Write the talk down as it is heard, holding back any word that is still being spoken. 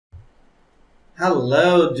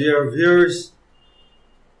Hello dear viewers,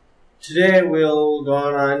 today we'll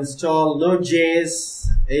gonna install noda.js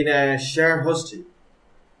in a shared hosting.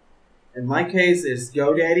 In my case it's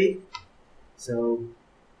godaddy. So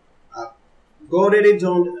godaddy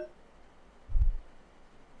don't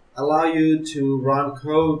allow you to run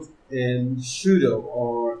code in sudo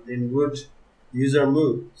or in root user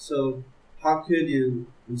mode. So how could you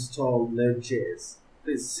install noda.js?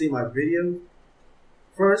 Please see my video.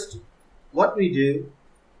 First, what we do,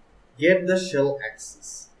 get the shell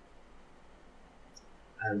access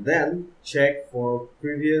and then check for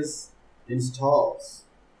previous installs,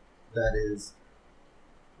 that is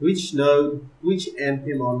which node, which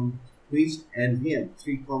npm on which npm,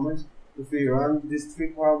 3 comments. If we run these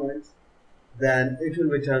 3 comments, then it will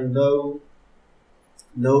return no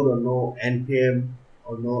node or no npm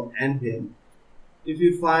or no npm. If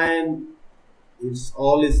you find it's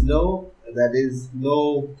all is no, that is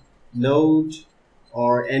no node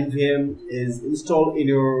or npm is installed in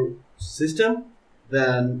your system,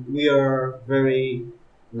 then we are very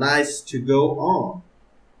nice to go on.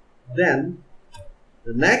 Then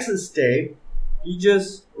the next step, you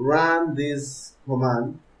just run this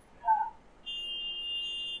command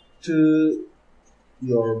to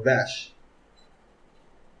your bash.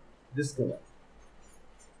 This command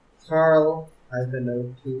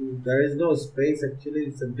curl-o2. There is no space, actually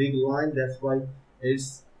it's a big line, that's why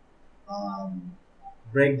it's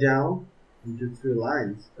break down into 3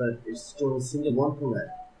 lines, but it's still a single one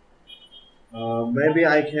command. Maybe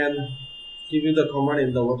I can give you the command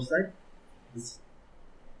in the website, it's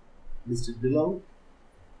listed below.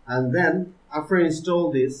 And then after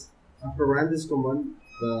install this, after run this command,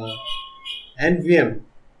 the NPM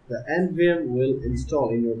will install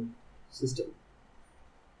in your system.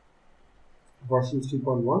 Version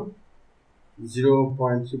 3.1,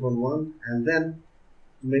 0.3.1, and then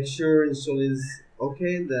to make sure install is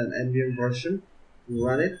okay, then NPM version, you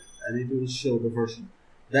run it and it will show the version.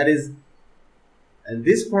 That is, and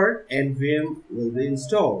this part NPM will be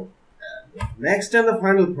installed. And next and the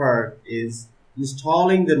final part is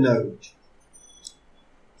installing the node.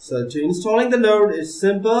 So to installing the node is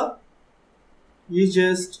simple. You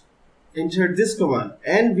just enter this command,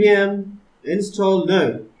 npm install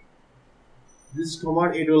node. This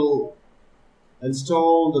command, it will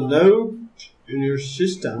install the node in your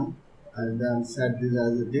system and then set this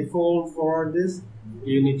as a default. For this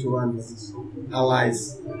you need to run this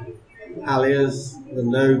alias the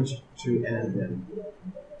node to npm.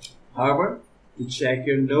 However, to check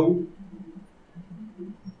your node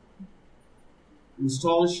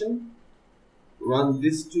installation, run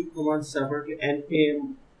these 2 commands separately,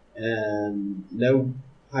 npm and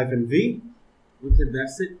node-v. Okay,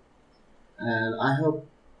 that's it, and I hope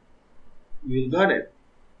you got it.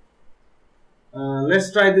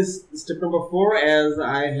 Let's try this step number 4, as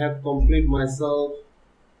I have completed myself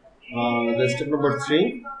the step number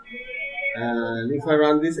 3. And if I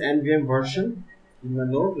run this npm version in my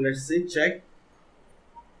node, let's see, check,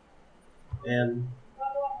 and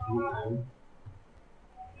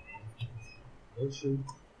version,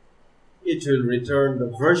 it will return the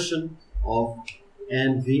version of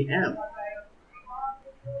npm.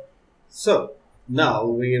 So now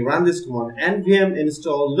we run this command, npm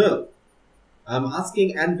install node. I'm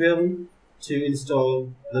asking npm to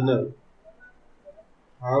install the node.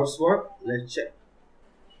 How it's work? Let's check.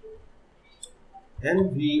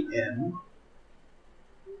 npm,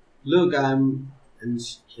 look, I'm in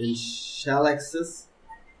shell access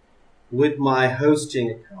with my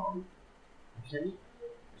hosting account. Okay,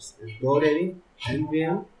 it's godaddy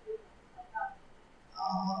npm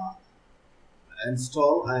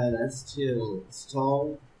install and still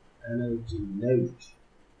install node.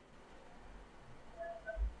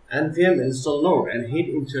 npm install node and hit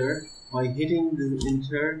enter. By hitting the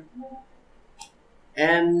enter,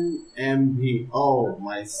 nmp, oh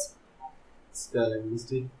my spelling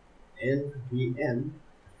mistake, npm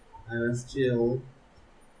and still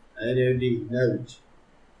node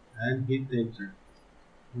and hit enter.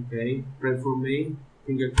 Okay, pray for me,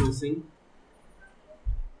 finger crossing.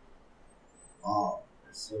 Oh,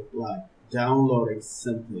 it's like downloading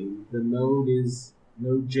something. The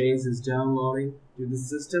noda.js is downloading to the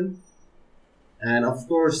system, and of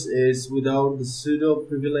course it's without the sudo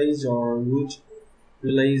privilege or root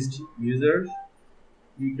privileged user.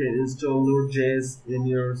 You can install noda.js in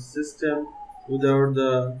your system without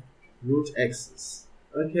the root access.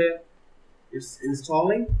 Okay, it's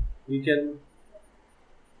installing. You can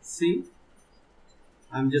see.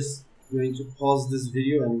 I'm just going to pause this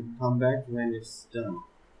video and come back when it's done.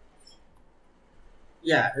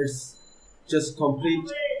 Yeah, it's just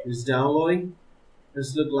complete. It's downloading.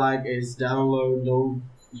 This look like it's download node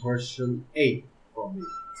version 8 for me.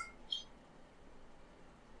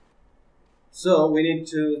 So we need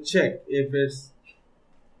to check if it's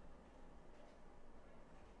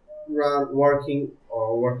working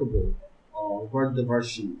or workable, or what the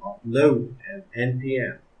version of node and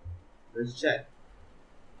npm. Let's check.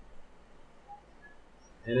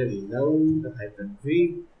 Entity node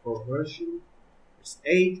 -v for version is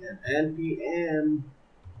 8 and npm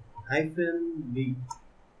 -v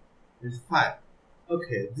is 5.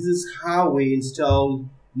 Okay, this is how we install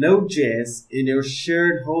Node.js in your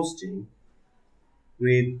shared hosting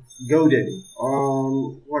with GoDaddy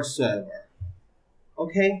or whatsoever.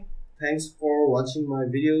 Okay, thanks for watching my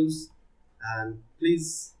videos, and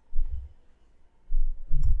please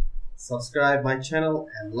subscribe my channel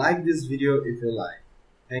and like this video if you like.